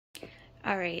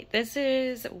All right, this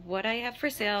is what I have for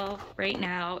sale right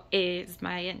now is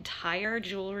my entire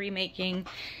jewelry making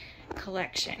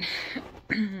collection.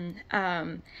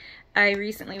 I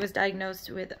recently was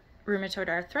diagnosed with rheumatoid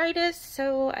arthritis,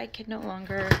 so I can no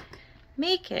longer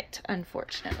make it,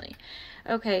 unfortunately.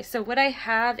 Okay, so what I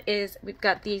have is we've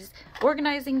got these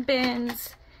organizing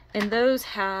bins, and those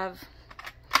have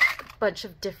a bunch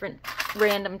of different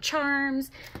random charms.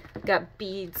 We've got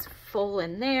beads full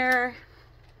in there.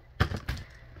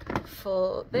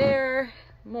 Full there,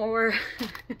 more,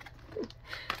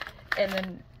 and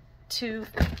then 2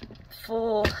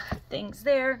 full things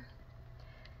there.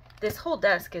 This whole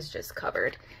desk is just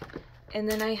covered. And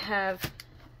then I have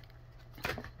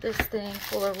this thing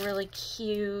full of really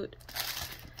cute,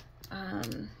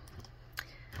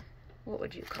 what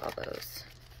would you call those?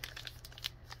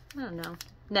 I don't know,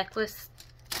 necklace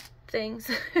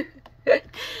things.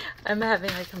 I'm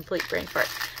having a complete brain fart.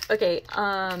 Okay,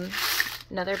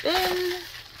 another bin.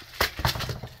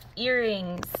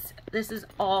 Earrings. This is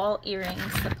all earring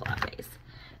supplies.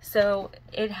 So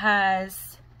it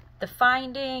has the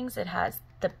findings, it has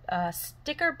the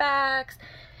sticker backs,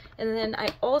 and then I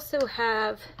also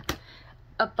have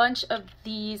a bunch of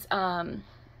these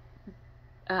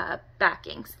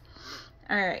backings.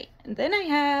 Alright, and then I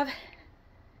have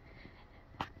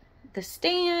the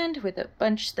stand with a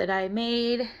bunch that I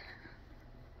made.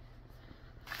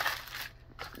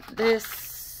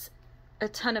 This, a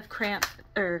ton of crimp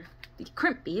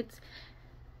beads.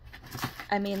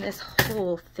 I mean, this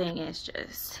whole thing is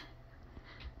just,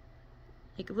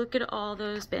 like, look at all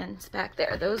those bins back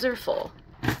there. Those are full.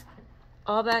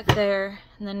 All back there.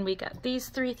 And then we got these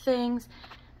 3 things,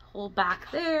 whole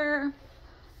back there.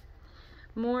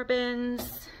 More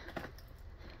bins.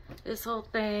 This whole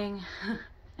thing.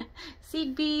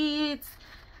 Seed beads.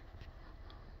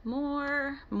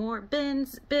 More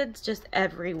bins just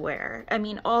everywhere. I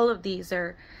mean, all of these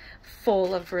are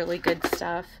full of really good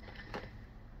stuff.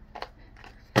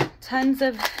 Tons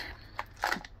of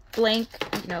blank,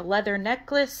 leather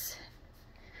necklace,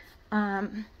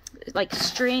 like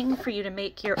string for you to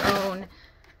make your own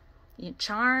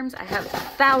charms. I have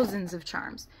thousands of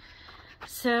charms.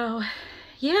 So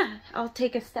yeah, I'll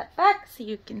take a step back so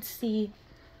you can see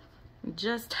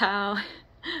just how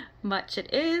much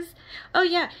it is. Oh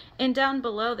yeah, and down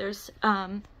below there's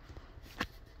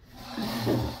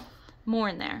more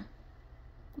in there.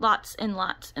 Lots and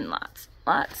lots and lots.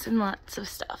 Lots and lots of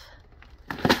stuff.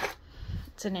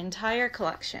 It's an entire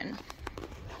collection.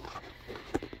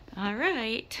 All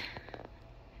right.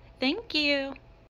 Thank you.